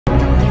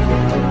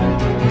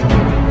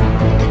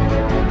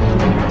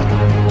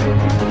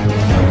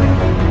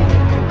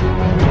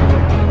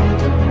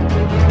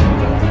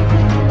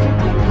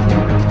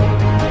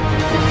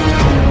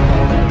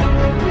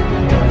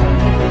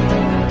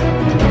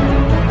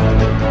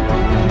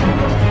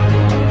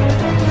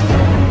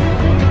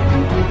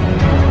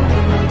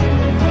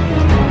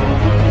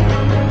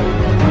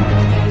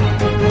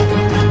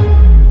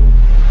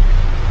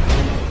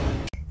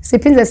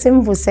Siphinde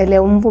simvusele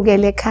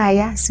umbukele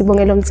ekhaya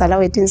sibongela umdzala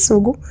wethu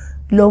insuku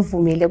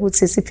lovumile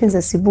ukuthi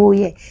siphinde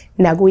sibuye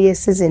nakuye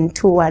season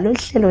 2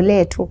 walohlelo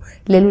lethu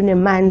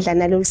lelunemandla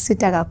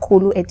nalolusita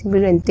kakhulu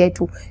etimpilweni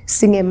tethu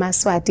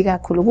singemaswati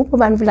kakhulu kupho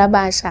abantu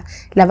labasha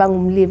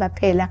labangumliva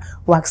phela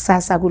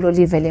wakusasa kulo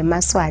live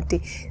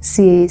lemaswati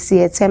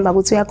siyethemba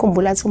ukuthi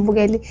uyakhumbula ukuthi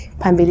umbukeli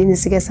phambilini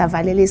sike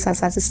savalelisa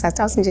sathi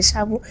sithatha nje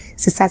shabu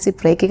sithatha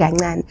break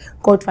kancane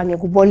kodwa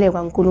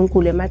ngekubolekwa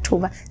uNkulunkulu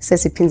emathuba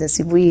sesiphinde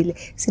sibuyile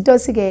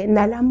sitothi ke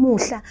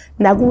nalamuhla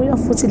nakuyo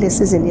futhi le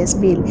season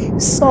yesibili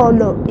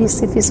solo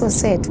isifiso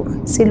sethu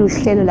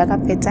siluhlelo la ka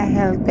Better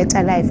Health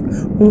Better Life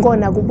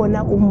ngona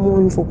kubona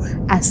umuntu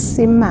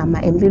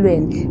asimama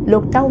empilweni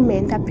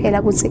lokutawumenta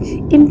phela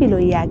ukuthi impilo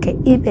yakhe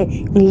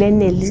ibe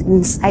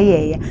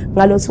ngilenisayeya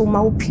ngalothi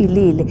uma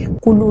uphilile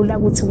kulula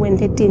ukuthi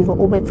wente tinto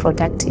ube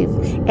productive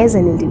as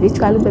an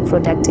individual ube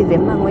productive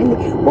emangweni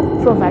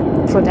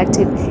ube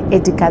productive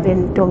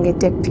edigabeni tonke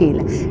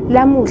tekuphila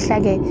lamuhla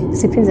ke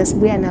siphinde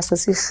sibuya naso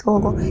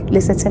sihloko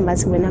lesethemba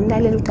sithi wena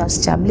mlaleli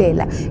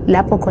utasijabulela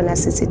lapho khona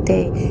sithi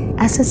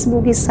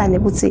asesibukisane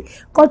ukuthi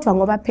kodwa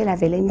ngoba phela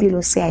vele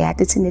impilo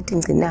siyayade thina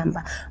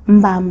tingcinamba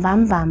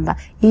mbamba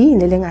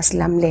yini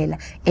lengasilamulela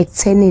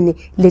ekuthenini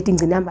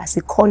letingcinamba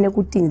sikhone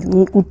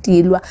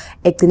kutilwa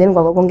egcineni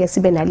kwako konke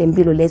sibe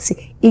nalempilo lethi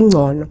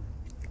ingcono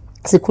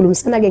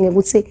sikhulumisana ke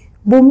ngekuthi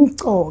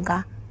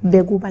bumcoka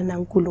bekuba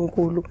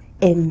naNkulunkulu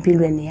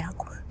empilweni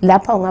yakho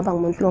lapha ungaba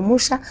ngumuntu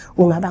lomusha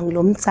ungaba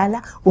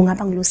ngilomdzala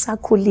ungaba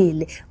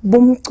ngilosakhulile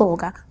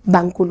bumcoka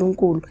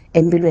baNkulunkulu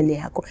empilweni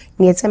yakho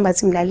ngiyethemba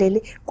ukuthi mlaleli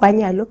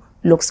kwanyalo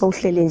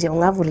lokusowuhlele nje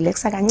ungavulela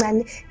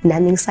kusakancane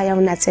nami ngisaya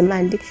unathe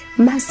mandi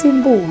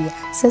masibuya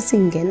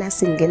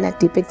sesingena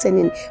deep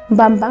ekuthenini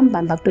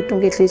mbamba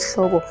kutotonke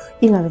isihloko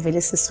ingabe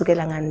vele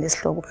sisukela ngani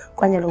lesihloko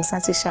kwanyalo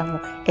ngisathi shavu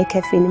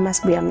ekhefini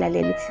masibuya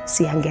mlaleli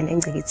siyangena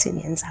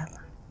engcikithini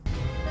yenzaba.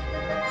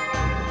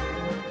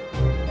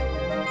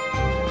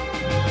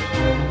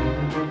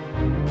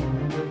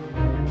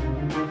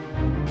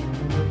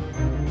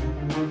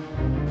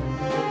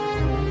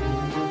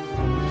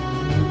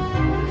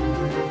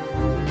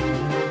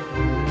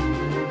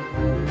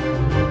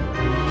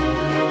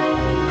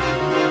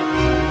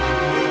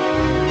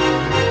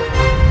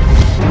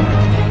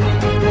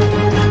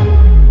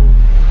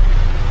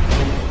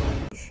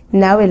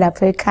 Nawe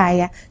lapho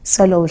ekhaya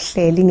solo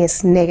uhleli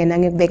ngesineke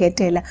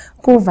nangekubeketela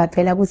kuva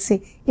phela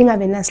ukuthi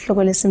ingabe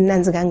nasihloko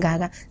lesimnanzi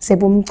kangaka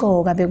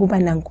sebumcoka bekuba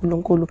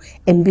naNkulunkulu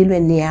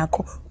empilweni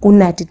yakho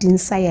kunati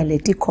tinsaya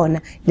leti khona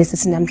lesi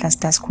sinamhla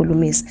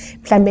sitasikhulumisa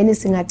mhlambeni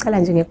singacala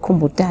nje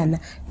ngekukhumbutana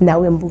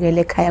nawe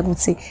mbukele ekhaya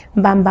ukuthi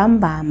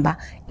mbamba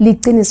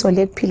liciniso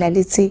lekuphila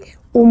lithi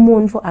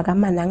umuntu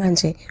akamananga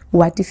nje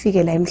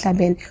watifikela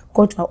emhlabeni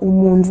kodwa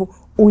umuntu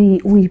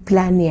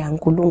uyiplani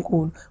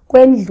yaNkulunkulu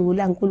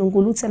kwendlula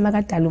uNkulunkulu uthe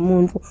makadala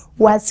umuntu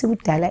wathi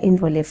udala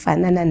into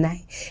lefanana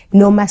naye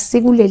noma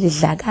sikuleli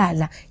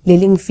dlakala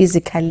leli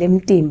physical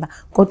lemtimba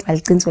kodwa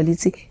liqiniso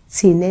lithi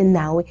thine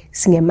nawe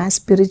singema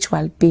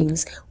spiritual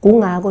beings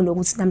kungako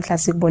lokuthi namhla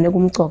sikubone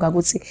kumcoka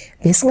ukuthi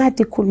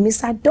besingadi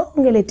khulumisa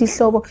donke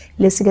letihloko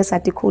lesike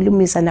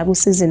satikhulumisa na ku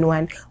season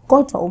 1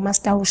 kodwa uma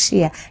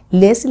sitawushiya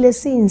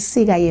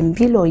lesiyinsika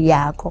yempilo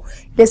yakho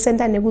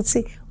lesentane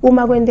ukuthi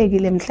uma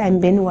kwendekile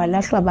mhlambeni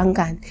walahlwa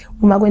abangani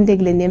uma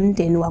kwendekile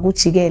nemndeni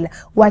wakujikela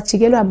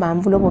wajikelwa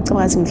bamvu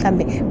lokucabaza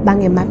mhlambe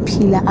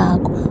bangemaphila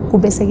akho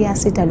kube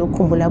sekuyasitha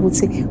lokukhumbula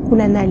ukuthi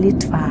kuna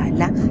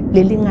nalidvala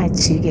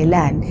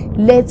lelingajikelani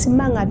lethi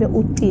mangabe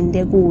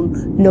utinde kulo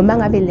noma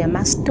ngabe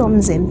lema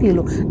storms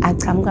empilo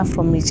achamuka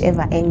from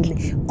whichever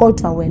angle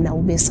kodwa wena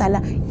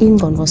ubesala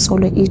ingcondo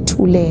solo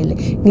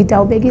ithulele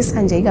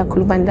ngitawubekisa nje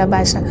ikakhulu abantu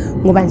abasha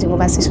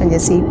ngoba sisho nje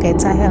siyi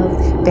Better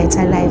Health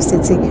Better Life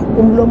sithi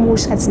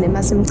umlomusha thina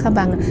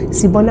masimcabanga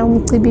sibona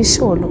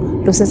umcibisholo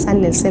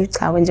losesandle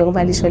selichawe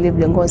njengoba lisho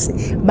livule Nkosi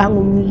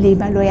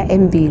bangumliba loya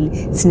embili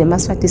thina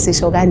maswati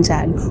sisho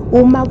kanjalo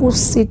uma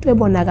kusitwe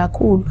bona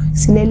kakhulu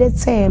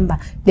sinelethemba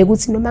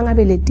lekuthi noma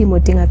ngabe letimo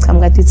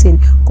dingachamuka thithini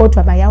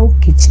kodwa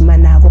bayawugijima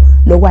nabo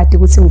lokwadi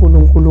ukuthi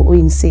uNkulunkulu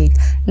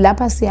uyinsika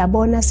lapha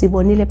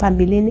sibonile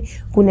phambilini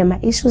kunema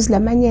issues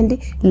lamanyenti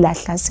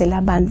lahlasela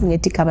abantu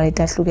ngetigaba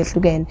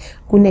letahlukehlukene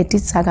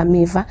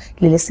kunetitsakamiva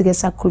lelesike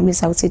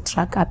sakhulumisa ukuthi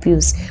drug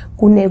abuse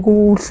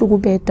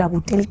kunekuhlukubedwa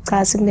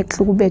kutelicasi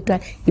kunekuhlukubedwa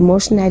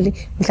emotionally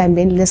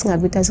mhlambeni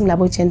lesingabita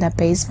singilabo gender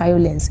based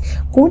violence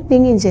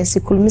kuningi nje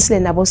sikhulumisile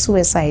nabo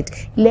suicide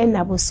le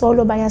nabo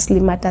solo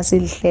bayasilimata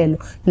silihlelo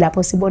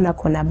lapho sibona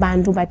khona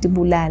abantu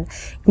batibulala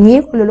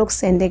ngikho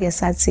lokusendeke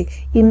sathi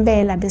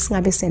impela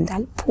besingabe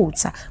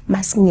sendaliphutha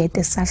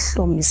masingete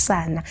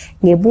sahlomisana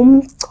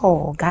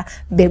ngebumcoka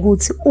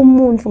bekuthi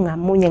umuntu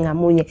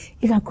ngamunye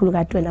ikakhulu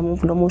katwena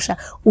umuntu lomusha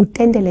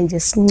utendele nje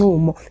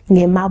sincumo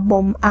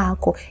ngemabomu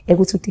akho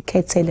ekuthi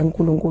utikhethele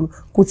uNkulunkulu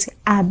kuthi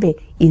abe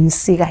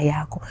insika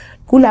yakho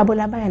kulabo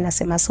labaya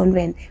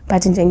nasemasontweni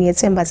but nje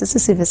ngiyethemba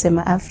sisisive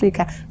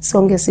sema-Afrika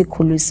sonke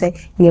sikhuliswe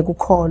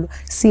ngekukholwa.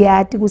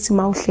 Siyathi ukuthi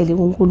mawuhleli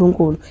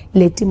kuNkulunkulu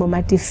letimo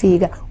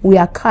matifika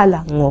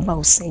uyakhala ngoba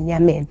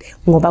usenyameni,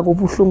 ngoba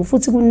kubuhlungu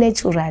futhi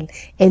ku-natural.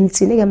 And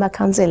thina-ke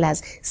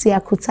ama-counselors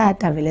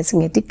siyakhuthaza vele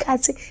singethi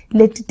ikhathi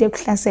leti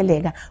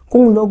tekuhlaseleka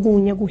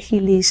kungilokunye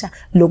kuhilisha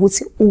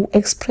lokuthi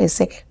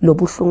u-expresse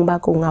lobuhlungu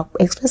bakho.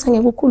 Unga-expressa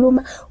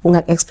ngekukhuluma,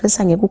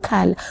 unga-expressa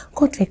ngekukhala,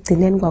 kodwa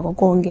ekugcineni kwako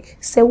konke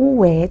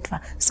sewuwedwa,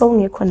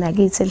 sewungekho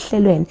nakithi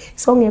elihlelweni,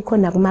 sewungekho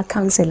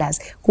nakuma-counselors,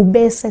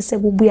 kubese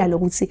sekubuya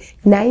lokuthi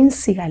nayo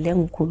insika le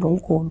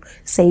nguNkulunkulu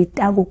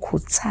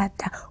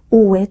seyitakukhuthatha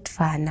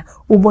uwedvana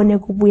ubone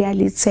kubuya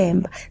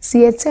lithemba.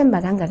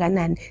 Siyethemba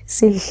kangakanani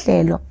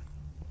silihlelo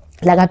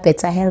laka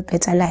Better Health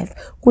Better Life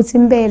kuthi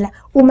impela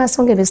uma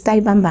sonke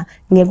besitayibamba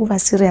ngekuba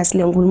serious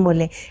le nkulumo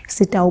le,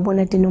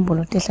 sitawubona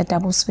tinombolo tehla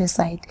tabo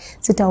suicide,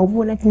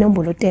 sitawubona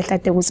tinombolo tehla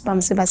tekuthi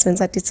bamse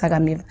basebenza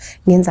titsakameva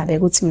ngenzabe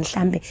ukuthi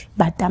mhlambe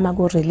badama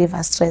ku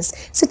relieve stress.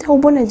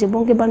 Sitawubona nje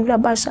bonke abantu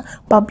labasha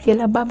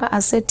babuyela baba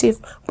assertive,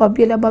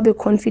 babuyela babe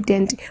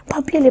confident,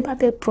 babuyele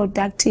babe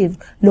productive.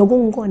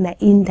 Lokungikona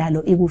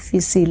indalo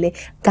ikufisile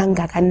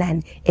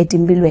kangakanani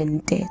etimpilweni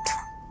tethu.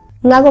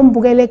 Ngako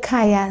mbukele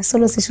ekhaya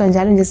solo sisho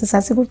njalo nje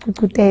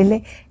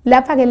sisasikucucutele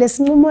lapha ke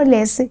lesinqumo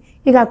lesi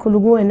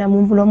ikakhulu kuwena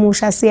muntu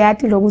lomusha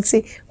siyathi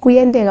lokuthi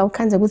kuyendeka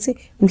ukhanze ukuthi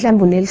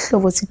mhlawumbe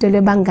unelihlobo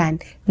thitele bangani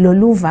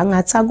loluva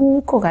ngathi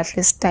akukho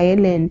kahle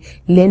stayeleni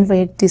lenvo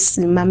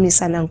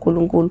yekutimamisa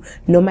naNkulunkulu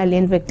noma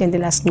lenvo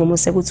yekutendela sinqumo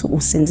sekuthi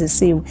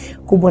usinzisiwe.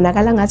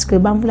 Kubonakala ngathi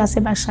kwebamvula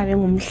sebashaye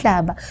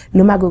ngumhlaba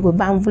noma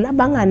kwebamvula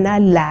bangana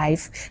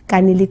life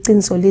kanti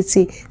liciniso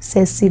lithi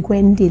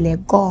sesikwendile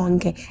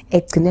konke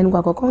ekugcineni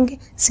kwako konke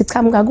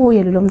sichamuka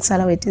kuye lo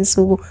mtsala wethu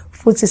insuku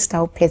futhi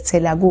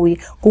sitawuphethela kuye.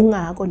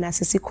 Kungako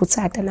nasi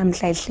sikhuthatha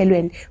namhla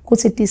ehlelweni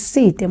kuthi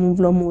tiside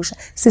umuntu lomusha,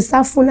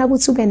 sisafuna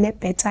ukuthi ube ne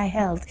better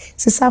health,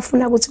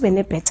 sisafuna ukuthi ube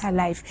ne better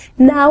life.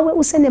 Nawe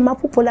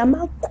usenemaphupho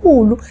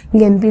lamakhulu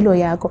ngempilo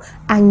yakho,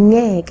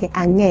 angeke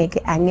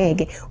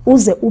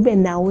uze ube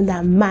nawo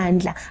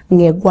lamandla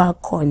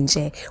ngekwakho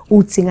nje.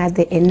 Udinga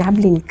the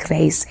enabling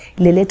grace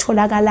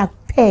leletholakala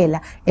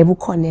phela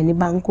ebukhoneni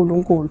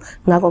baNkulunkulu.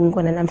 Ngakho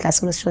ngikona namhla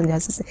solo sisho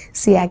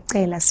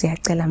njalo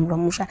siyacela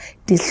mlomusha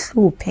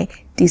dihluphe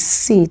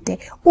diside.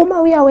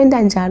 Uma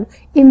uyawenda njalo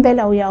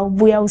impela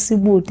uyawubuya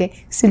usibude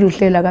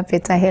siluhlela ka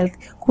Better Health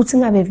kuthi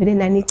ngabe vele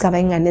nani icaba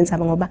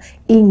inganenzaba ngoba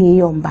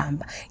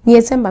ingiyombamba.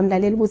 Ngiyethemba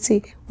mlaleli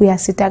ukuthi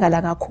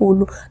uyasitakala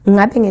kakhulu.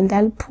 Ngabe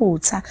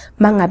ngendaliphutha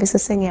mangabe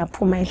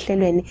sesengiyaphuma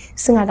ehlelweni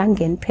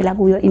singakangeni phela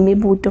kuyo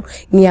imibuto.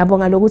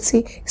 Ngiyabonga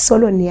lokuthi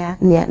solo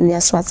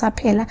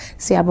niyaswatsaphela,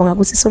 siyabonga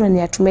ukuthi solo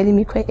niyathumela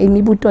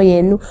imibuto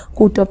yenu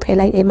kuto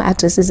phela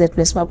ema-addresses ethu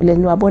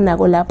lesibabuleni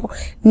wabonako lapho.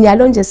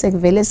 Nyalo nje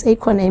sekuvele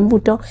seyikhona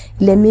imibuto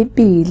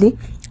lemibili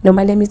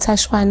noma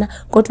lemithashwana,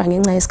 kodwa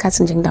ngenxa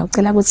yesikhathi nje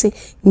ngidawucela ukuthi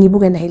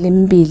ngibuke nayo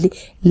lemibili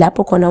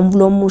lapho khona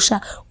umvulo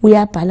omusha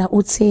uyabhala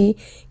uthi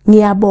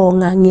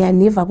ngiyabonga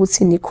ngiyaniva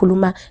ukuthi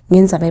nikhuluma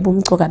ngenzaba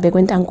ebumcoka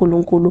bekwenta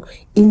uNkulunkulu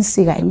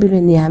insika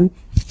empilweni yami.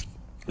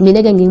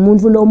 Mina-ke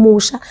ngimuntu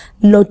lomusha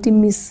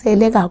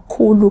lotimisele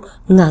kakhulu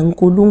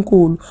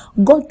ngaNkulunkulu,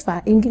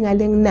 kodwa inkinga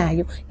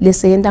lenginayo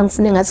leseyenta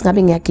ngifune ngathi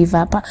ngabe ngiyagive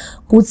up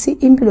kuthi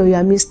impilo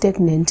yami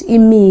stagnant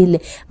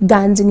imile,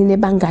 kanti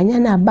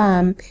nginebanganyana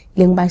bami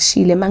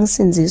lengibashile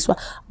mangisinziswa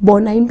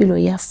bona impilo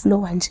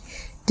iyaflowa nje.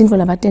 Tindvo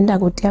labatenda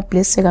ukuthi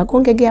yablesseka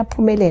konke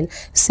kuyaphumelela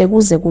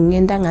sekuze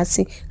kungenta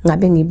ngathi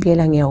ngabe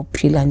ngibuyela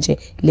ngiyawuphila nje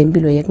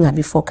lempilo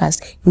yekungabi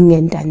focused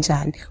ngenta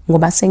njani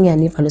ngoba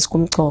sengiyaniva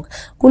lesikumcoka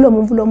kulo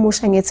muntu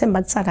lomusha.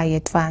 Ngiyethemba kutsaka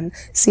yedvana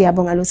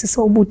siyabonga lo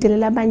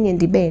sisowubutelela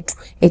abanyendi bethu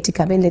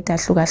etigabeni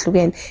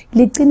letahlukahlukene.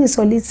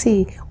 Liciniso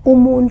lithi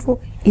umuntu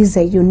is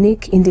a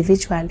unique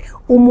individual.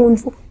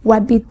 Umuntu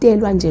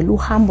wabitelwa nje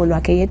luhambo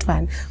lwakhe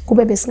yedvana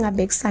kube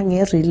besingabekisa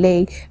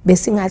nge-relay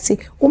besingathi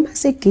uma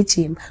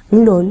sigijima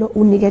ngilolo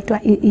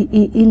uniketwa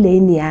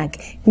ilane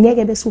yakhe,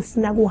 ngeke bese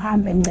ufuna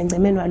kuhamba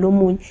emngcencemeni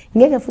walomunye,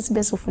 ngeke futhi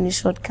bese ufuna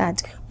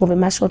i-shortcut ngoba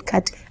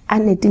ama-shortcut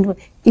anetinto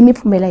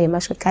imiphumela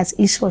yema-shortcuts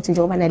ishort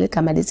njengoba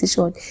nalegama lethi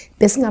short.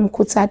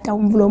 Besingamkhuthata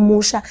umvulo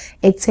omusha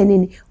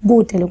ekuthenini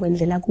kude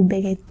lokwendlela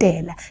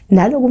kubeketela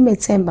nalo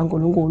kumethemba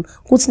uNkulunkulu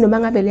kuthi noma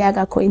ngabe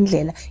leyakakho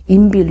indlela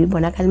impilo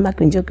ibonakala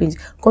imagwinjogwinje,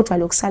 kodwa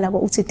lokusala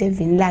uthi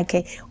devini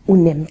lakhe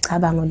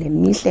unemcabango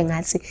lemihle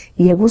ngathi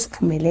yeke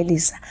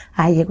usiphumelelisa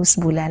hayi yeke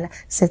usibulala.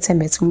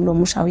 Sethembe ethi umlo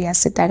omusha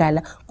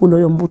uyasitakala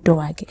kuloyo mbuto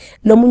wakhe.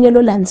 Lomunye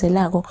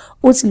lolandzelako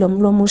uthi lo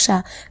mlo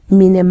omusha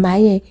mine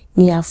maye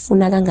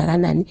ngiyafuna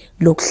kangakanani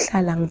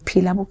lokuhlala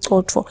ngiphila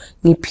bucotfo,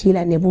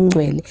 ngiphila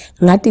nebungcwele,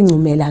 ngathi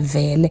ngcumela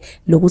vele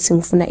lokuthi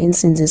ngifuna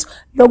insinziso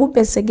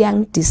lokubese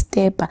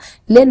kuyangidisturba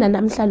lena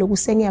namhla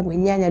lokusengiya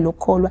kwenyanya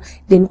lokholwa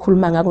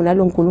lenikhuluma ngako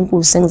nalo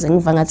uNkulunkulu sengize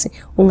ngiva ngathi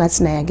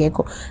ungathi naye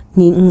akekho,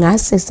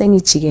 ngase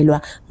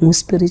sengijikelwa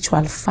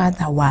ngu-spiritual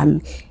father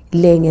wami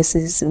le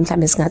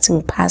mhlambe singathi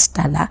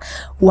ngipastor la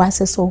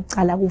wase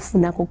sokucala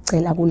kufuna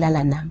ukucela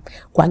kulala nami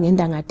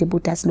kwangenda ngathi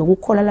budathi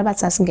lokukhola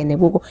labathi asingene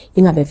kuko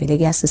ingabe vele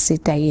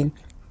kuyasisita yini.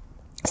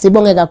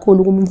 Sibonge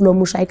kakhulu kumuntu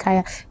lomusha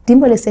ekhaya.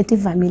 Dimbo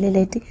lesetivamile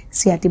leti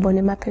siyadibona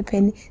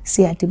emaphepheni,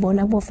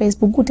 siyadibona ku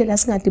Facebook kude la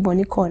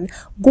singadiboni khona.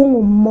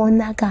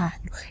 Kungumonakalo.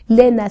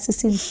 Lena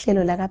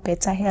sisihlelo la ka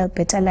Better Health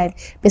Better Life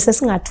bese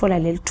singathola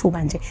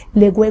lelithuba nje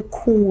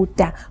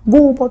lekwekhuda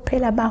kubo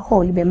phela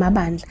abaholi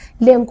bemabandla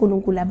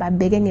leNkulunkulu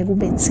ababeke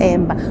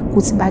ngekubethemba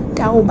ukuthi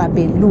batawuba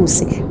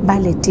belusi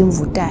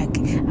baletimvu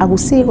takhe.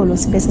 Akusiko lo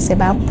sibese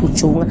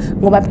sebabhujunga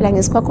ngoba phela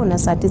ngesikwakhona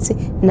sathi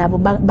nabo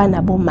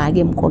banabo make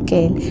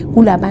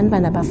emkokele. Abantu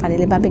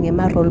banabafanele babe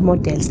ngema role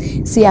models.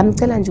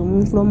 Siyamcela nje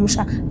umuntu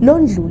lomusha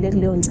londlule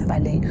kuleyo ndzaba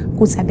leyo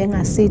ukuthi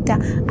abengasita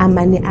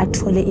amane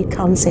athole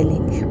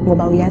i-counseling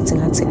ngoba uyathi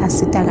ngathi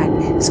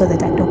asitakane so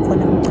that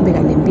atokhona ukuchubeka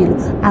nempilo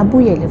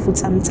abuyele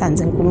futhi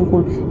amthanze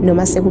uNkulunkulu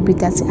noma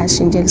sekubita athi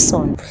ashintshe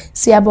lisono.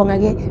 Siyabonga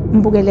ke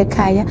mbukele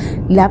ekhaya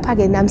lapha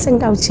ke nami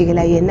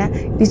sengitawujikela yena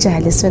lijaha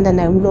lesonto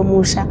nayo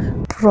umlomusha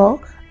pro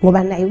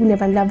ngoba naye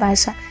kunebantu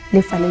labasha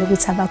lefanele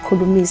ukuthi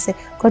abakhulumise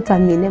kodwa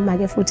mina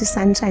emake futhi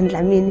Sunshine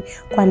Dlamini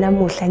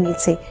kwanamuhla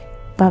ngithi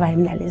baba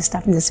imlaleli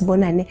staff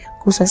ngesibonane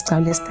kuso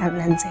sigcawu lesithathu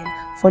landzela.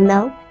 For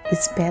now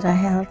it's better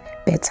health,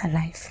 better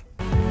life.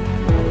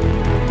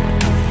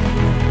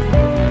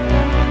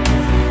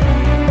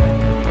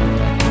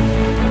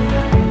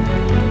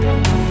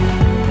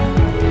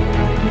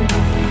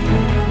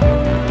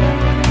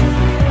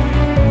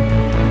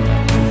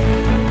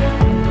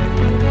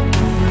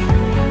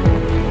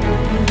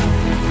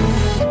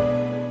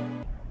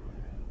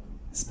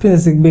 Siphinde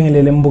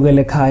sikubingelele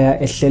mbukele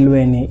ekhaya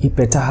ehlelweni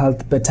iBetter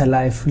Health Better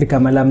Life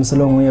ligama lami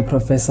solonguye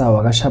Professor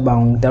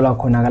wakashabangu ngidalwa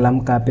khona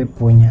kalamkape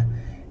eBhunya.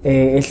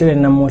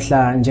 Ehlelweni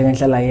namuhla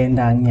njengenhlala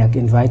yenda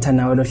ngiyaku-invite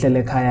nawe lohlele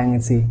ekhaya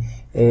ngithi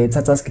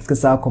thatha isigidi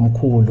sakho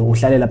mkhulu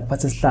uhlale lapha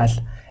phansi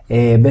isihlahla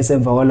bese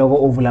emva kwaloko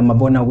uvula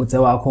amabona ukuthi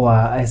wakho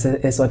wa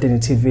Eswatini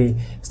TV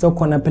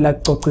sitokhona phela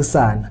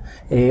kucocisana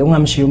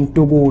ungamshiya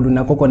umtukulu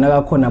nakho kona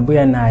akakhona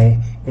buya naye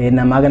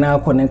namake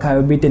nakakhona ekhaya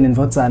ubite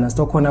nenvodzana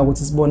sitokhona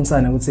ukuthi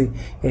sibonisane ukuthi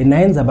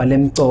nayenza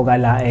balemcoka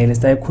la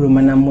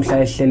lesitayikhuluma namuhla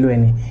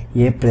ehlelweni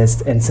ye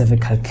breast and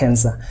cervical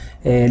cancer.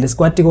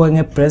 Lesikwati ko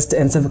nge breast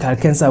and cervical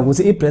cancer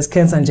ukuthi i breast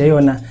cancer nje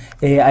yona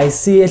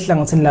ayisi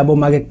ehlangotheni labo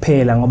make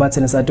kuphela ngoba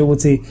thina sathi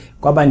ukuthi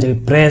kwaba nje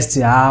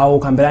breast hawo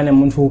kuhambelana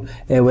nemuntu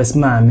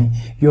wesimami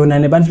yona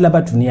nebantu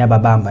labaduniya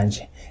babamba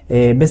nje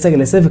bese ke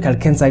le cervical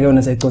cancer ke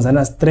yona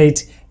sayicozana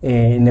straight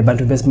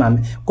nebantu besimami.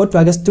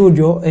 Kodwa ke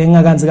studio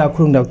engakanzi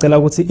kakhulu ngicela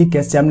ukuthi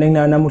i-guest yami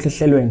lenayo namuhla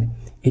ehlelweni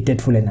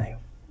idethule nayo.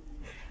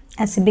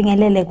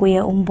 Asibingelele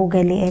kuye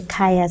umbukeli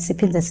ekhaya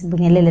siphinde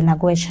sibingelele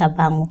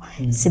nakweshabangu.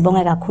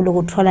 Sibonge kakhulu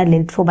ukuthola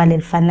lelithuba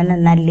lelifanana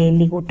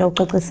naleli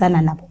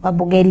kutoxoxisana nabo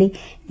babukeli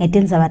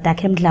ngetindzaba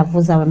takhe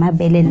emdlavuza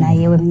wemabele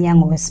naye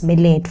wemnyango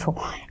wesibeletho.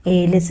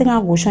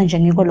 Lesingakusho nje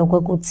ngiko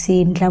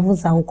lokuthi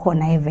umdlavuza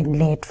ukhona even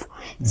lethu.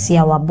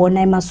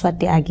 Siyawabona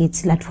emaswati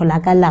akithi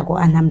latfolakala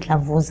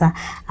anamdlavuza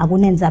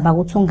akunenzaba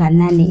ukuthi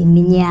unganani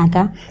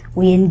iminyaka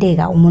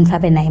uyenteka umuntu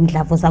abe naye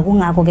umdlavuza.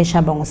 Kungakho ke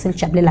shabangu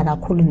silijabulela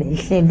kakhulu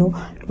lelihlelo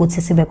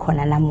ukuthi sibe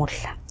khona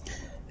namuhla.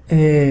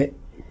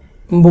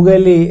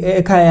 Mbukeli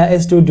ekhaya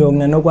e-studio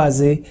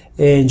nginokwazi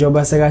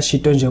njoba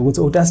sekashito nje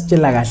ukuthi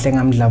utasitshela kahle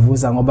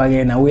ngamdlavuza ngoba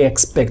kena we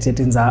expected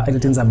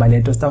indzaba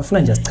letho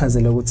sitafuna nje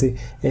sichazele ukuthi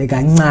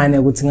kancane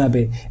ukuthi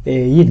ngabe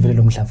yini vele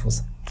lo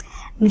mdlavuza.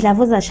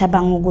 Mdlavuza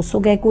shabangu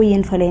kusuke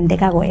kuyinfo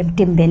leyendekako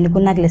emtimbeni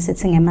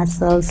kunakulesithi ngema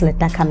cells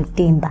letakha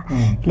mtimba.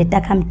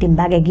 Letakha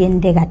mtimba ke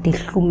kuyenteka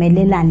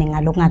tihlumelelane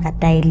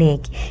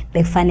ngalokungakatayeleki.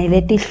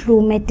 Bekufanele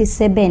tihlume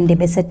tisebenze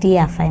bese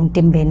tiyafa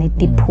emtimbeni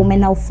tiphume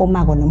na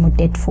ufomako noma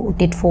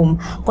utitfuma.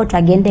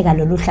 Kodwa kuyenteka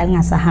lolu hla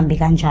lingasahambi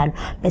kanjalo.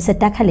 Bese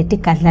takha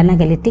letigadlana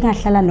ke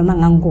letingahlala noma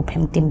ngangikuphi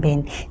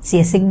emtimbeni.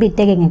 Siye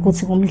sikubiteke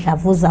ngekuthi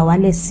kumdlavuza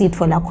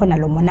walesitfo la khona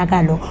lo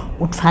monakalo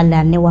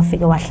utfalane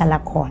wafike wahlala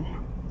khona.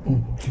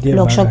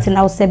 Lokusho ukuthi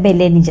na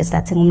usebeleni nje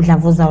sathi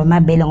ngumdlavuza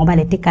wamabele ngoba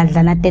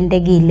letigadlana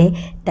tentekile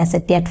tase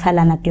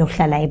tiyatfalana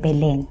tiyohlala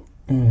ebeleni.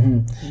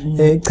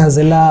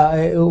 Chazela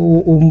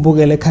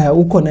umbukele ekhaya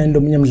ukhona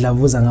ndomunye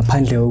mdlavuza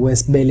ngaphandle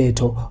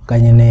kwesibeletho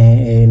kanye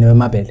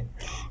newemabele.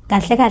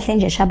 Kahle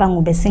nje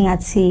shabangu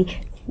besingathi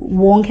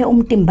wonke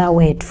umtimba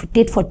wethu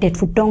titfo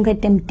tonke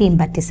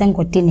temtimba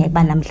tisengotini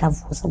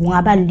yebanamdlavuza.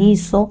 Kungaba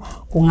liso,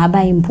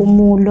 kungaba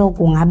impumulo,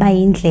 kungaba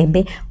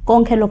indlebe,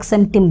 konke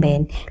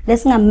lokusemtimbeni.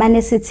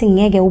 Lesingamane sithi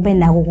ngeke ube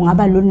nako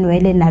kungaba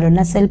lunwele nalo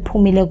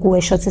naseliphumile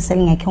kuwe shothi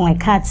selingekho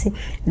ngekhathi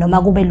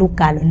noma kube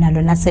lugalo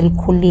nalo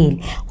naselikhulile.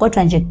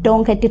 Kodwa nje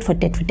tonke titfo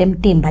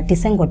temtimba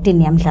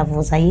tisengotini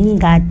yamdlavuza.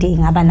 Ingadi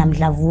ingaba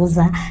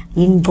namdlavuza,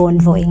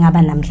 ingqondvo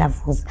ingaba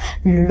namdlavuza.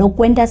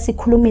 Lokwenta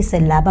sikhulumise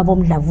laba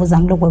bomdlavuza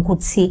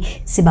ngilokwethi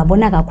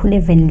sibabona kakhulu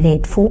even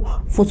lethu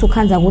futhi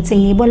ukhanza ukuthi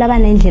ngibo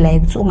labanendlela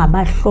yokuthi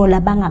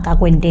ungabahlola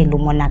bangakakwendela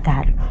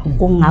umonakalo.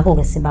 Kungakho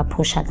ke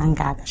sibaphusha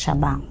kangaka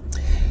shabangu.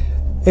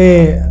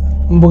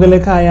 Mbukele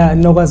ekhaya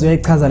nokwazi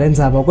uyayichaza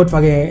lenzaba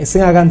kodwa ke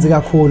singakanzi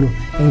kakhulu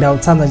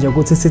ngidawuthanda nje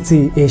ukuthi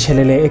sithi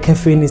eshelele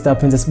ekhefini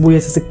sitaphenze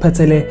sibuye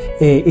sisikuphethele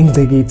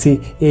ingcikithi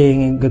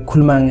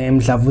ngekukhuluma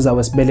ngemdlavuza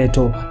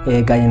wesibeletho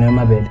kanye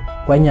nemabele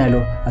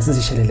kwanyalo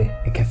asisishelele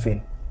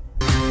ekhefini.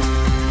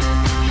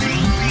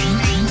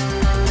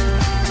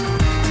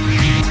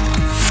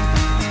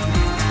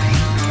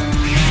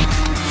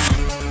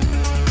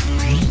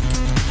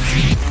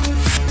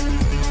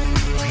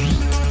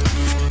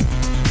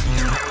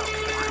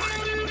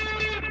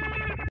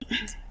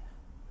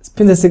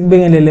 Siphinde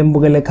sikubingelele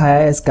mbukele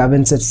ekhaya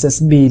esigabeni sethu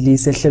sesibili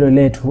sehlelo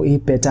lethu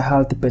iBetter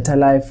Health Better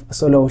Life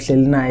solo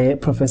uhleli naye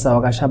Professor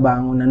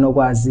wakashabangu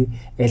nanokwazi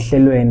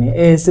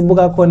ehlelweni.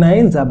 Sibuka khona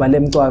indzaba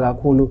lemcwa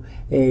kakhulu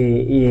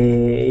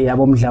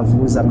yabo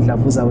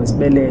mdlavuza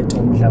wesibeletho,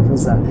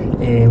 umdlavuza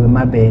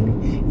wemabele.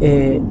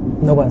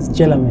 Nokwazi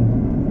tshela mina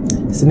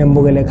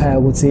sinembukele ekhaya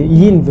ukuthi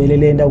yini vele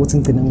lento ukuthi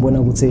ngicine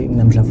ngibona ukuthi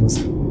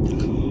nginamdlavuza.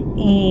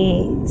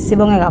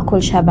 Sibonga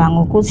kakhulu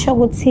Shabangu kusho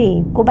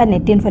ukuthi kuba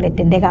netinto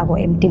letendeka ko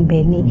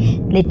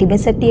emtimbeni leti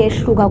bese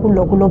tiyehluka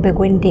kuloko lobe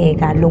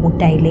kwenteka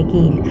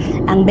lokudayilekile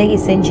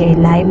angibekise nje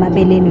la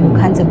emabeleni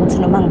ukhanze ukuthi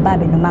noma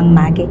ngibabe noma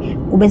ngimake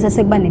kubese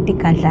sekuba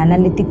netigadlana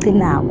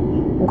leticinako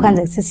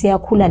ukhanze ukuthi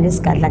siyakhula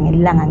lesigadla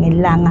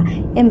ngelanga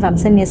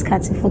emvamseni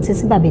yesikhathi futhi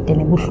sibabede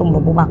nebuhlungu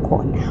lobuba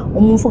khona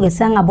umuntu ke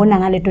sangabona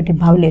ngaleto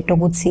timpawu leto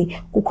ukuthi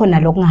kukhona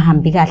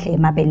lokungahambi kahle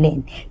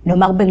emabeleni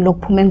noma kube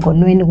kulokuphuma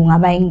engonweni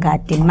kungaba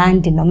ingadi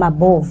mandi noma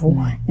bovu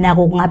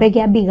nako kungabe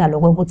kuyabika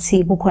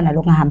lokuthi kukhona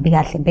lokungahambi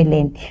kahle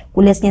empeleni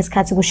kulesinye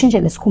isikhathi kushintshe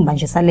lesikhumba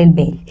nje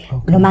salelibele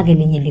noma ke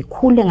linye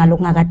likhule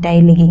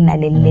ngalokungakadayileki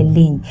kunaleli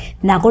lelinye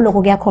nako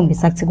lokho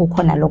kuyakhombisa ukuthi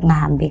kukhona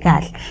lokungahambi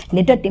kahle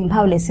leto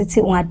timpawu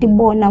lesithi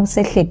ungatibona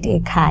usehleti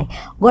ekhaya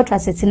kodwa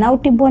sithi na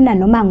utibona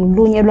noma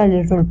ngilunyelwa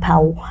lelo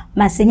liphawu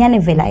masinyane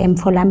vela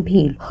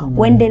emtholampilo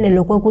wendele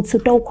lokho ukuthi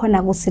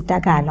utokhona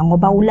kusitakala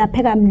ngoba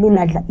ulapheka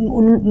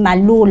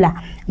malula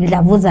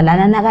mdlavuza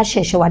lana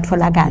nakasheshe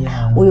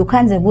watholakala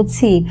uyukhanze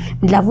ukuthi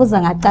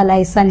mdlavuza ngaqala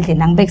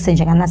esandleni angibekise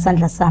nje ngana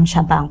sandla sami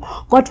Shabangu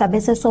kodwa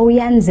bese so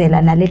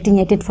uyanzela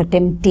naletinye tetfote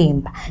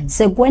emtimba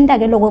sekwenda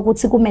ke lokho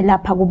ukuthi kume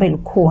lapha kube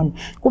likhona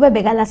kube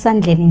bekala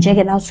sandleni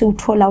njeke na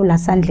usuthola ula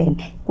sandleni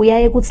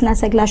kuyaye ukuthi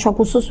nasekulashwa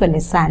kususwe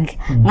lesandla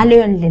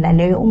ngaleyo ndlela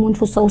leyo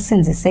umuntu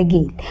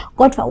usawusinzisekile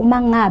kodwa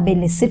uma ngabe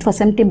lesitho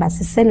semtimba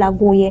sisela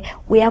kuye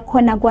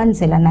uyakhona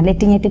kwanzela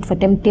naletinye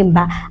tetfote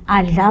emtimba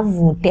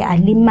adlavude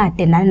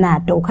alimade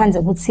nanato ukhanze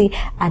ukuthi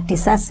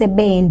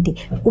atisasebendi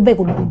kube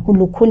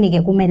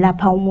kulukhunike kume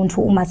lapha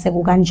umuntu uma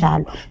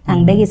sekukanjalo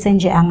angibekise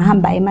nje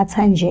angihamba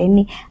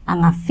emathanjeni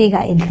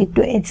angafika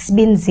enhlito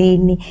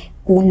esibinzini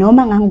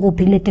noma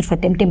ngangikuphi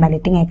letfote emtimba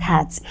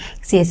letingekhathi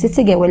siye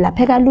sithi ke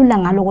welapheka lula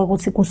ngaloko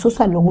ukuthi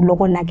kususwa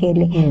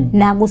lokonakele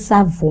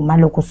nakusavuma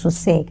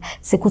lokususeka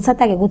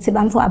sikuthatha ke ukuthi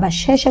bamfu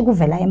abasheshe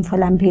kuvela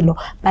emtholampilo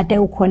bade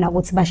ukhona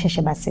ukuthi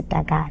basheshe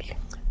basitakale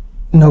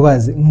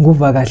Nokwazi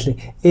nguva kahle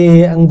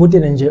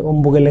angibutene nje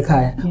umbukele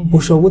ekhaya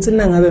usho ukuthi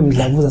nangabe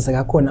mdlavuza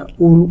sekakhona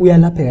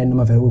uyalapheka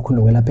noma vele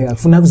kukhona ukwelapheka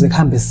kufuna kuze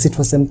kuhambe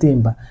isitho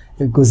semtimba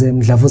ukuze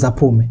mdlavuza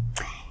aphume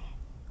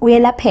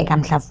uyelapheka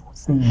mdlavuza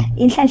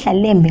inhlanhla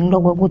lembi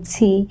ngiloko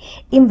ukuthi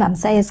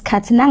imvamsa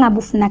yesikhathi nangabe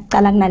ufuna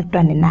kucala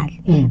kunalitwane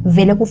nali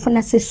vele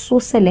kufuna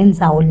sisuse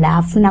lendzawo la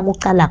ufuna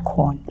kucala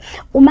khona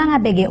uma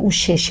ngabe ke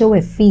usheshe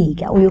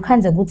wefika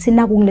uyukhanze ukuthi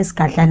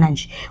nakungilesigadlana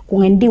nje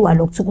kungentiwa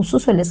lokuthi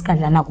kususwe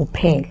lesigadlana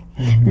kuphela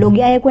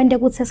lokuyaye kwente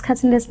ukuthi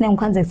esikhathini lesiningi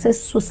ukhanze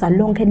sesisusa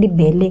lonke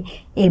libele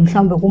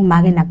mhlawumbe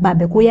kumake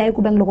nakubabe kuyaye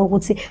kube ngiloko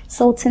ukuthi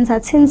so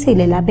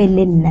uthintsile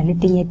labeleni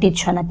naletinye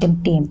titshana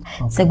temtimba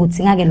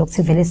sekuthinga ke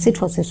lokuthi vele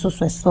sitho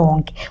sesuswe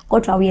sonke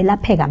kodwa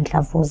uyelapheka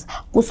mdlavuza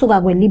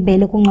kusuka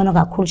kwelibele kungcono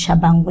kakhulu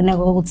Shabangu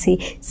kuneke ukuthi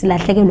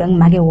silahlekelwe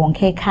ngimake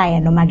wonke ekhaya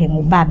noma ke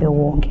ngubabe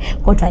wonke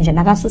kodwa nje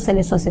nakasuse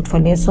leso sitho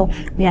leso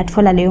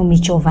uyatfola leyo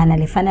mijovana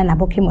lefana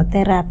nabo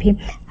chemotherapy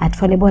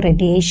atfole bo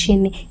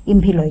radiation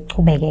impilo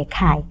ichubeke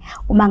ekhaya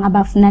uma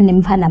ngabafuna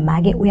nemfana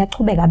make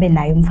uyachubeka abe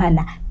nayo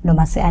umfana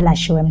noma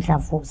sealashiwe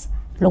mdlavuza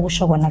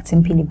lokusho kona ukuthi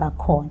impilo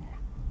bakhona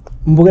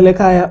Mbukele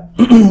ekhaya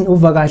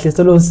uva kahle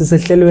solo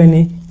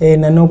sisehlelweni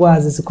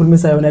nanokwazi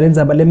sikhulumisa yona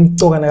lenzaba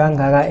lemcoka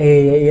nakangaka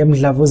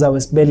yemdlavuza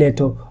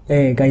wesibeletho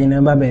kanye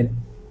nemabele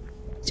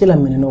tshela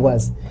mina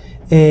nokwazi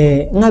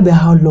ngabe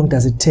how long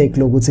does it take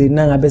lokuthi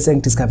nangabe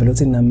sengidiscover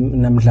ukuthi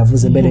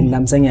namdlavuza ebeleni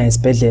lami sengiya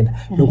esibhedlela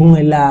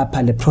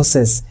lokungelapha le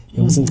process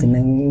yokuthi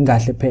ngicine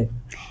ngahle phela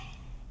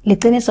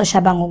Liqiniso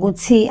Shabangu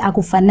ukuthi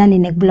akufanani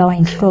nekubulawa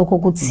inhloko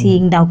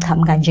ukuthi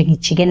ngidawuchamuka nje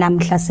ngijike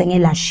namhla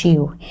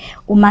sengelashiwe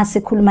uma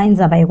sikhuluma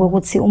indzaba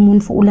yokuthi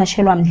umuntu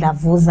ulashelwa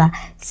mdlavuza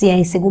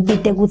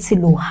siyayisikubite ukuthi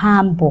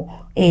luhambo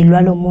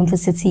lwalo muntu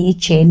sithi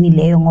ijeni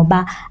leyo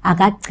ngoba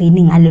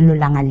akagcini ngalelo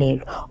langa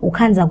lelo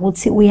ukhanza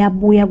ukuthi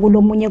uyabuya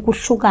kulomunye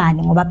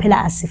kuhlukane ngoba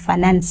phela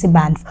asifanani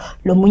sibantu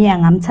lomunye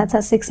angamthatha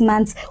 6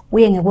 months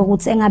uye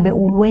ngekweukuthi engabe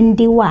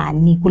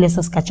u21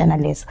 kuleso sigajana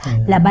leso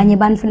labanye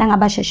bantu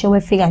nangabasheshe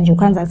wefika nje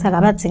ukhanza ukuthi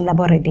akabadzingi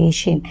labo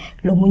radiation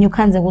lomunye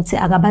ukhanza ukuthi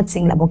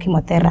akabadzingi labo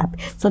chemotherapy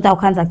so ta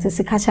ukhanza ukuthi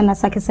sikhashana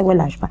sakhe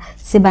sekwelashwa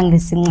siba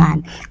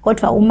ngesincane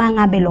kodwa uma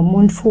ngabe lo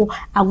muntu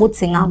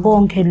akudzinga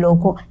konke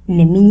lokho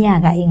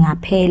neminyaka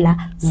phela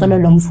solo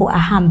lomfu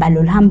ahamba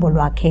lolhambo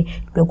lwakhe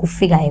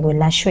lokufika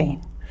ekwelashweni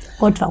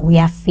kodwa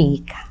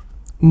uyafika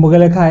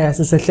Mbukele ekhaya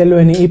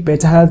sisehlelweni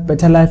iBetter Health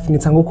Better Life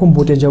ngithanga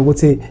ukukhumbule nje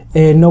ukuthi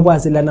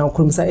nokwazi lana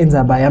ukhulumisa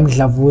indzaba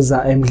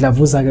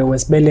yamdlavuza ke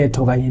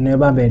wesibeletho kanye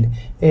nebambele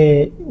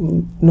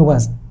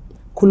nokwazi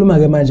khuluma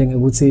ke manje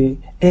ngekuthi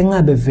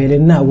engabe vele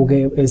naku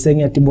ke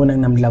sengiyadibona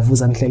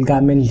nginamdlavuza ngihleli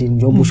kami endlini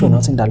njengoba usho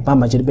nothi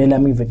ndalibamba nje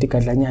libelami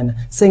ivetigadlanyana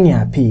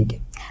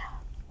sengiyaphike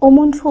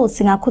umuntu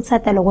futhi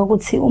ngakhuthata lokho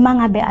ukuthi uma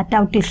ngabe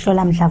atawuti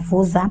ihlola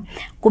mdlavuza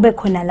kube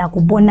khona la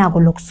kubonako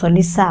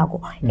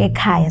lokusolisako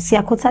ekhaya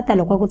siyakhuthata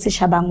lokho ukuthi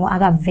Shabangu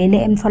akavele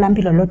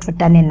emtholampilo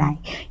lodvutane naye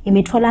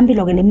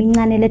imitholampilo ke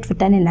lemincane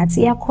ledvutane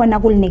nathi iyakhona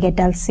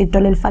kuliniketa lisito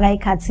lelifaka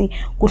ikhathi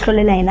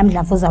kuhlolela yena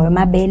mdlavuza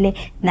wemabele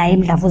naye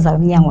mdlavuza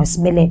wemnyango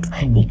wesibeletho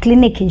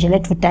iclinic nje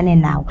ledvutane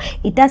nawo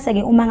itase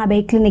ke uma ngabe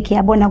iclinic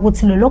yabona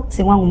ukuthi lo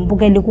lokudingwa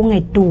ngumbukeli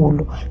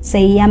kungetulo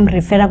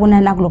seyiyamrefera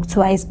kunana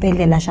kulokuthiwa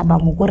isibhedlela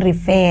Shabangu ku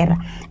refer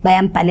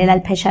bayambhalela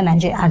lipheshana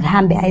nje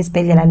ahambe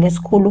ayisibhedlela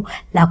lesikhulu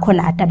la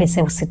khona atabe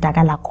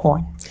sewusitakala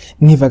khona.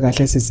 Ngiva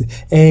kahle sisi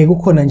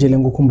kukhona nje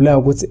lengikukhumbula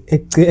ukuthi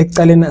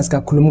ekucaleni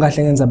asikakhuluma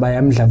kahle ngenza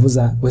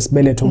yamdlavuza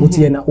wesibeletho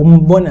ukuthi yena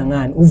umbona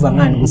ngani uva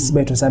ngani ukuthi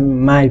isibetho sami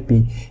might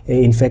be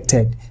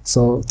infected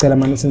so cela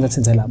manje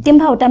senza lapho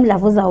timpawu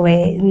tamdlavuza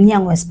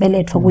wemnyango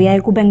wesibeletho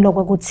kuyaye kube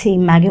ngiloko ukuthi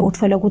make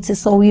uthole ukuthi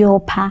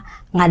sowuyopha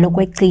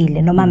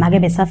ngalokweqile noma make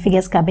besafika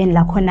esigabeni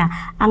la khona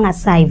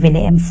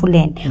angasayivele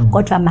emfuleni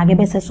kodwa make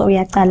bese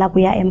soyacala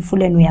kuya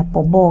emfuleni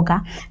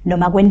uyabhoboka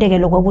noma kwenteke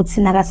lokho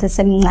ukuthi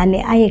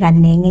nakasesemncane aye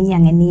kanenge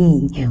enyangeni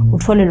yinye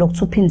uthole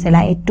lokuthu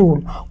uphinzela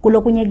etulo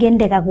kulokunye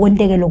kuyendeka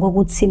kwenteke lokho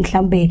ukuthi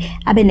mhlambe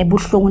abe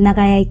nebuhlungu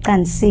nakaya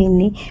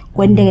icansini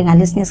kwenteke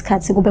ngalesinye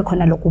isikhathi kube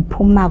khona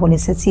lokuphumako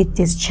lesethi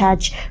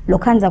discharge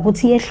lokhanza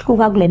ukuthi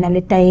yehluka kulena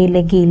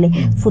letayelekile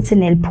futhi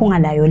neliphunga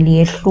layo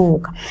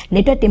liyehluka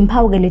leto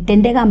timpawu ke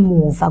letendeka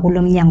muva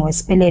kulomnyango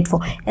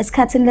wesibeletho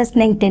esikhathini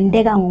lesiningi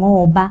tendeka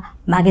ngoba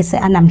make se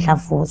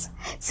anamdlavuza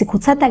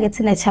sikhuthata ke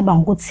thina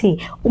Shabangu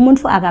ukuthi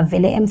umuntu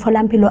akavele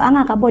emtholampilo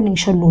angakaboni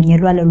ngisho lunye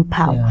lwalo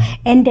luphawu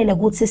endele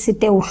ukuthi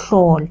site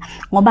uhlola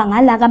ngoba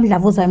ngala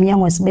kamdlavuza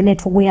wemnyango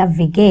wesibeletho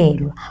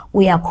kuyavikelwa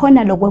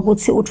uyakhona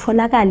lokuthi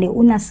utholakale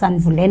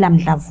unasanvulela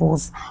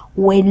mdlavuza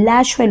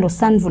welashwe lo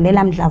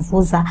sanvulela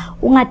mdlavuza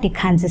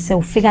ungadikhanzi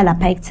sewufika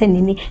lapha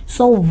ekuthenini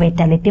so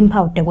uveda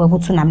letimpawu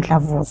ukuthi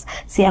unamdlavuza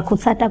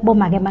siyakhuthata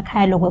kubomake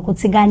emakhaya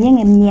lokuthi kanye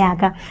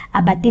ngeminyaka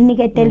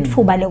abatinikete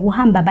lithuba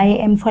lekuhamba baye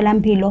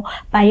emtholampilo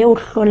baye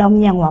uhlola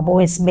umnyango wabo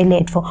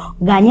wesibeletho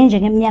kanye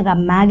nje ngeminyaka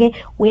make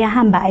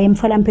uyahamba aye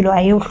emtholampilo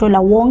aye uhlola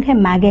wonke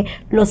make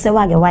lose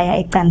wake waya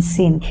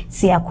ecansini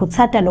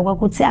siyakhuthata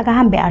lokuthi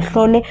akahambe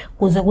ahlole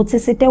kuze ukuthi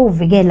site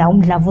uvikela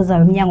umdlavuza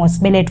wemnyango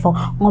wesibeletho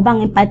ngoba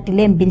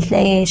ngibhadile embihle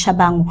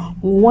Shabangu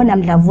uwona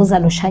mdlavuza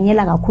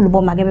loshanyela kakhulu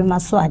bomake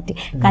bemaswati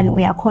kanti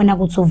uyakhona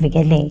ukuthi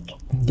uvikeleke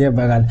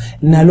ngiyabakala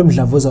nalo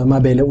mdlavuza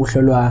wamabele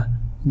uhlolwa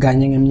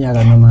kanye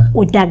ngeminyaka noma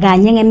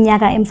udakanye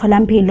ngeminyaka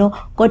emtholampilo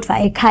kodwa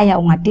ekhaya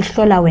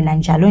ungatihlola wena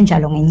njalo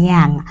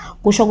ngenyanga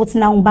kusho ukuthi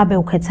na ungibabe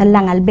ukhetha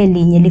ilanga libe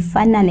linye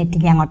lifana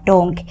netinyanga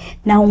tonke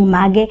na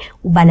ungimake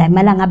ubala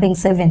imali ngabe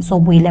ngi7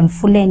 sobuyile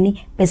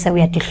emfuleni bese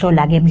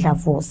uyatihlola ke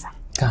emdlavuza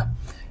cha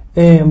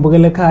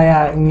mbukele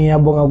ekhaya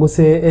ngiyabonga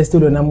kuse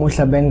studio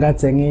namuhla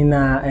bengathi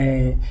ngina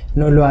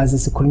nolwazi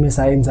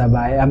sikhulumisa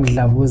indzaba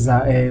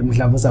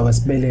yamdlavuza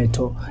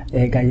wesibeletho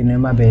kanye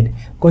nemabele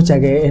kodwa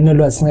ke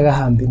enolwazi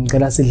singakahambi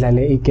ngicela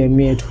sidlale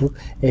igame yethu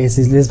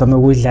sizivame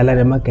ukuyidlala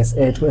nemagesi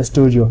ethu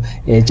e-studio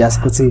just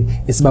ukuthi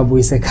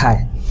isibabuyise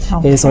ekhaya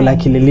so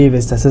like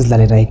live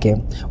sasizidlale na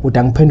igame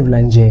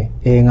utangiphendula nje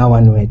nga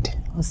one word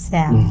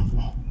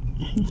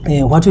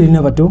what will you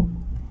never do?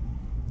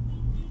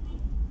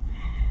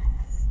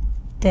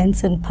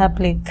 Dance in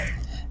public.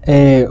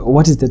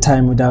 What is the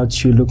time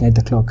without you looking at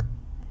the clock?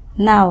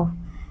 Now,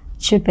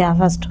 it should be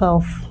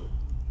 12:30.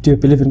 Do you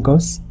believe in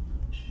ghosts?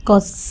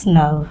 Ghosts,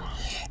 no.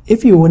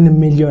 If you won $1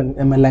 million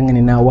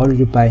emalangeni now, what would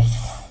you buy?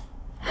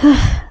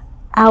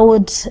 I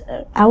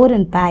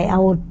wouldn't buy. I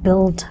would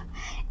build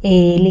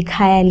a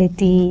likhaya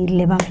leti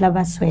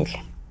lebamflabaswele.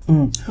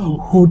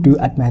 Who do you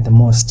admire the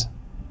most?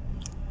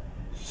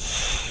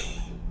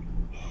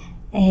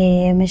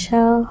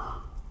 Michelle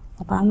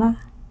Obama.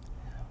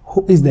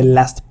 Who is the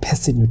last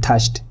person you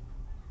touched?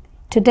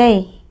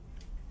 Today.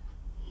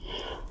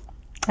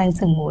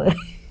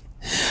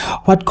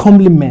 What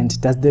compliment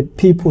does the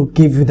people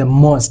give you the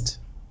most?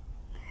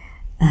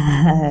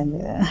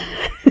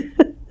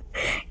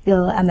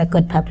 Yo, I'm a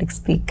good public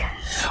speaker.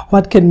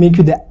 What can make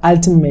you the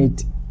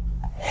ultimate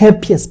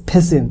happiest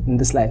person in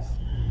this life?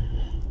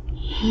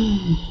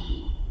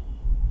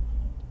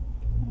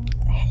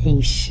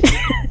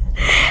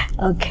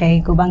 Okay,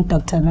 go back,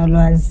 Dr.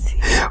 Nolwazi.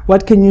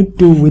 What can you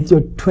do with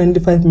your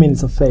 25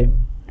 minutes of fame?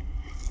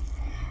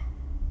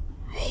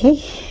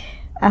 Hey,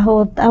 I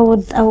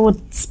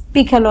would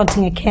speak a lot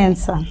in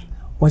cancer.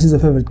 What is your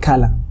favorite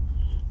color?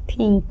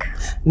 Pink.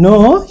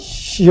 No,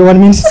 she was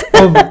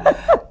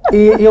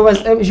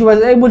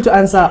able to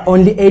answer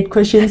only 8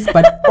 questions,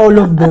 but all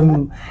of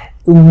them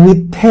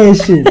with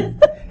passion.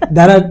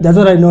 That's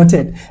what I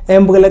noted.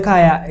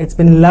 It's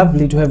been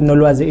lovely to have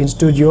Nolwazi in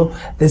studio.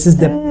 This is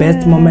the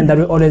best moment that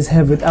we always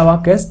have with our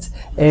guests.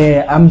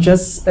 I'm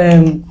just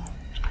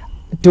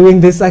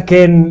doing this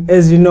again.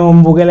 As you know,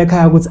 mbukele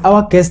ekhaya ukuthi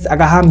our guest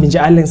akahambi nje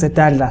alengise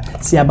tandla.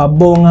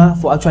 Siyababonga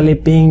for actually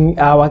being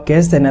our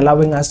guest and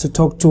allowing us to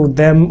talk to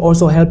them,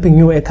 also helping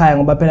you ekhaya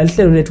ngoba phela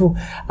lihlelo lethu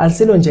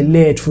alisilo nje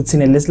lethu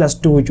thina lesila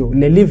studio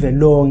lelive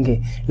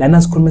lonke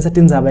lana sikhuluma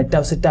satindzaba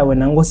etawu setawe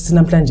nangosi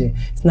namhlanje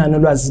sinano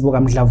lwazi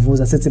sibuka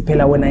Mdlavuza sithi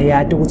phela wena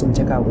yati ukuthi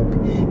umcheka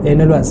kuphi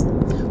nolwazi.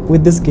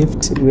 With this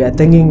gift we are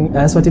thanking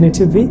Eswatini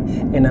TV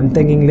and I'm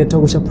thanking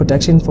Letokusha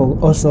Production for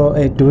also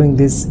doing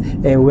this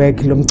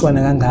work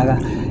lomcwana kangaka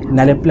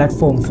nale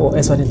platform for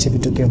Eswatini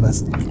TV to give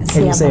us.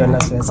 Can you say your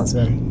last words as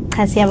well?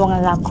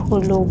 Siyabonga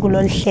kakhulu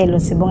kulolu hlelo,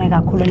 sibonge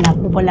kakhulu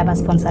nakubo laba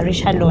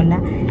sponsorisha lona.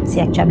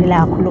 Siyakujabulela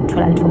kakhulu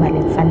ukuthola lithuba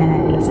lefana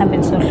nalo.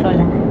 Sambe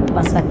sohlola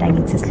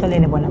baswatakithi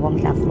sihlolele bona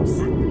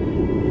boMdlavuza.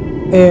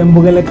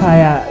 Mbukele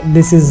ekhaya,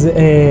 this is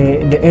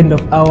the end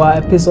of our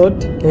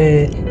episode.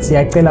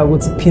 Siyacela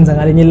ukuthi phinza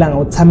ngalenye ilanga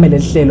uthamele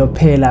lihlelo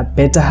phela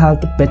Better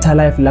Health Better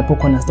Life lapho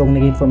khona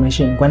sitokunika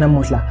information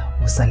kwanamuhla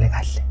usale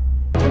kahle.